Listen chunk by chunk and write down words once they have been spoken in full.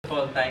of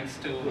all, thanks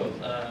to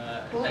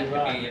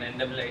IPT and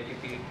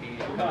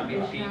NAATP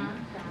complete team.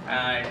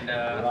 And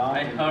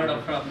I heard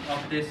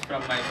of this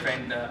from my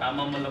friend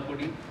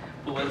Ramamallapudi,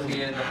 who was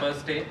here in the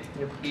first day.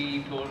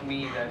 He told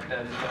me that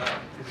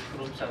these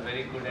groups are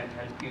very good and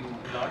help you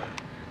a lot.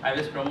 I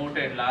was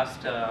promoted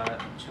last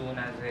June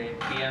as a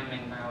PM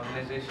in my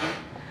organization,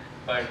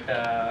 but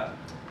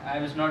I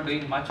was not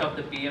doing much of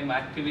the PM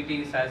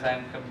activities as I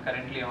am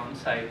currently on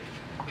site.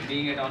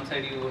 Being at on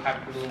site, you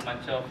have to do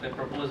much of the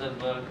proposal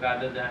work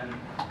rather than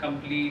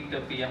complete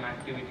the PM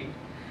activity.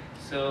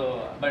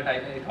 So, but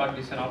I thought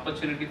this is an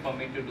opportunity for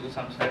me to do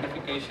some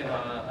certification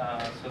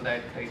so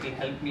that it will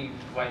help me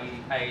while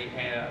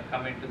I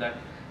come into that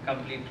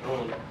complete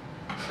role.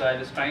 So I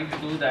was trying to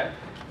do that,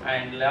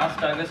 and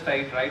last August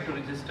I tried to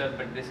register,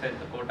 but they said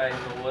the quota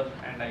is over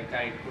and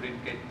I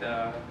couldn't get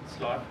the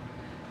slot.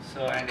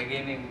 So, and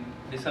again in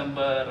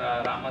December,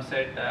 Rama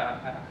said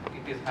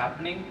it is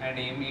happening, and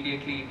he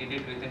immediately did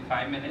it within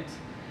 5 minutes.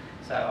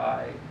 So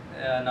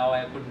now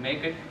I could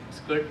make it. It's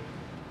good.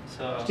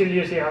 So still,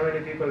 you see how many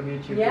people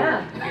meet you.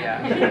 Yeah.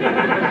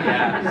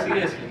 Yeah,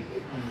 seriously.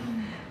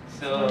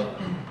 So,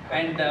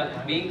 and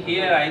being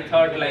here, I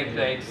thought like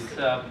it's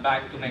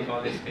back to my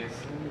college days.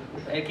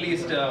 At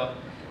least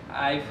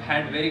I've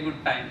had very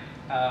good time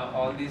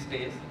all these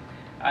days.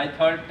 I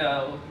thought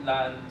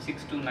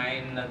 6 to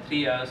 9,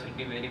 3 hours will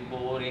be very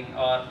boring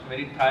or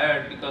very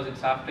tired because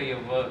it's after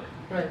your work.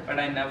 Right. But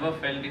I never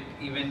felt it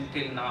even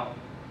till now.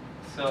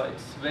 So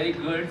it's very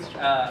good.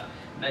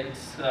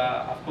 It's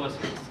of course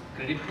it's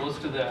credit goes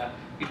to the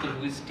people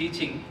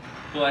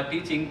who are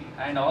teaching,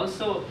 and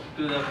also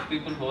to the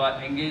people who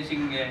are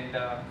engaging and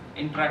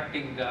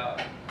interacting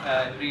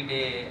every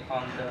day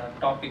on the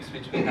topics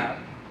which we have.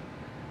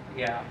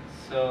 Yeah,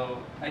 so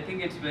I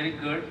think it's very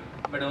good.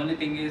 But the only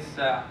thing is,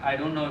 I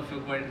don't know if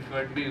you're going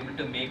to be able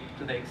to make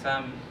to the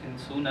exam in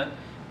sooner,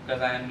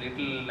 because I am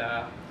little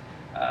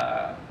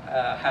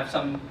have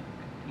some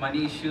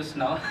money issues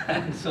now.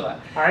 So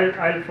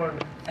I'll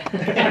fund.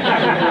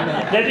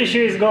 That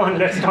issue is gone.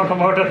 Let's talk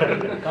about other.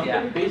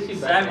 yeah,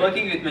 so I'm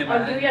working with my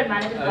Or do your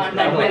manager contact?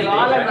 company. We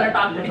all are going to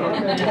talk to him.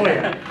 Oh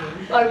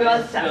yeah. Or we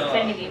all start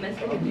sending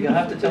emails. You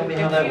have to tell me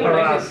how that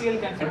works.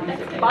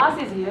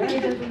 Boss is here.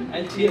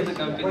 I'll change the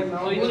company.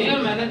 So you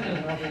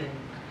change.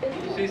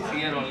 She's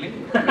here only.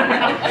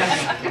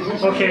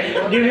 Okay,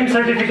 give him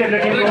certificate.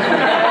 Let him go.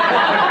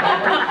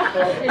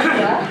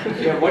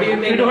 Yeah, what do you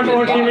think? We don't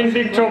want him in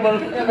big trouble.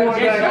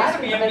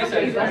 PMP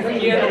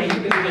certificate. Here only.